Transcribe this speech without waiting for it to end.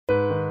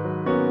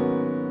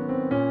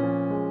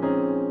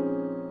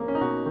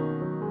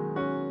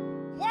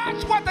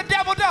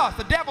devil does.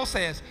 The devil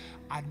says,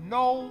 I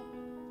know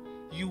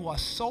you are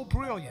so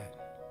brilliant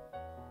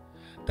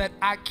that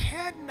I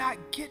cannot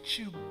get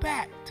you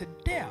back to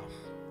death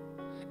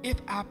if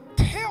I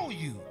tell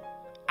you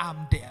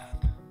I'm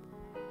death.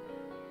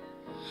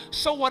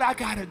 So what I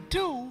gotta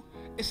do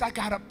is I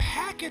gotta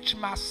package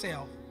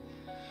myself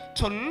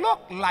to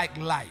look like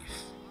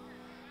life,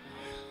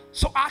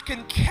 so I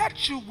can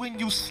catch you when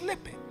you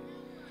slip it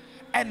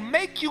and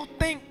make you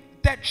think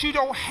that you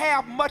don't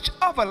have much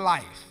of a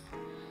life,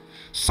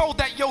 so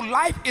that your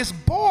life is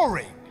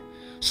boring.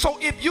 So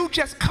if you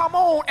just come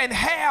on and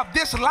have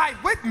this life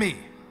with me,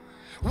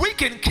 we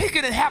can kick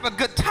it and have a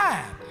good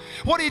time.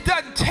 What he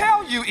doesn't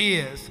tell you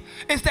is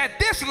that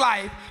this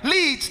life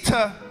leads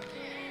to.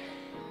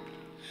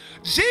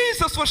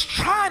 Jesus was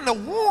trying to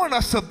warn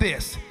us of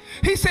this.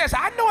 He says,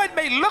 I know it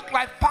may look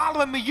like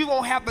following me, you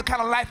won't have the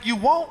kind of life you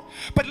want,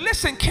 but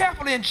listen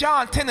carefully in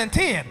John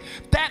 10:10.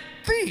 That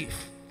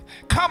thief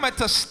cometh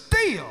to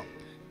steal,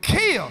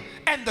 kill,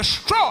 and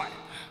destroy.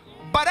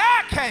 But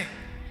I came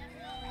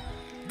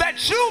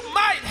that you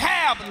might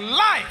have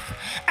life,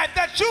 and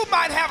that you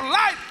might have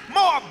life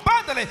more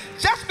abundantly.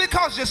 Just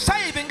because you're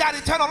saved and got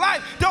eternal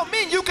life don't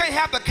mean you can't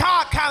have the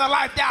God kind of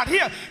life down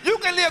here. You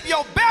can live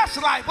your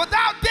best life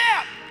without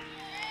death.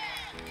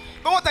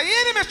 But what the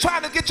enemy is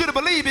trying to get you to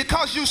believe,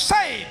 because you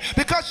saved,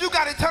 because you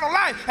got eternal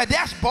life, and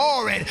that's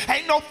boring,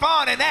 ain't no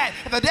fun in that.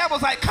 And the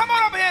devil's like, come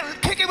on over here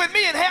and kick it with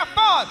me and have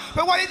fun.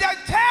 But what he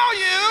doesn't tell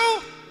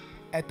you,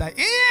 at the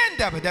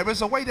end of it, there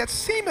is a way that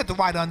seemeth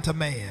right unto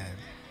man,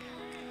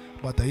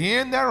 but the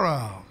end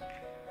thereof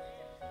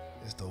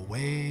is the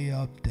way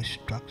of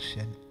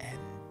destruction and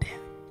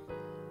death.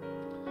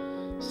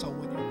 So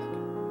when you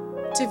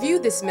To view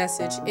this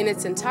message in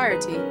its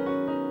entirety,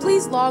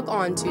 please log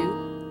on to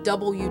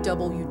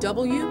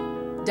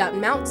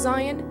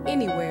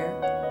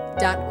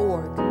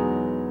www.mountzionanywhere.org.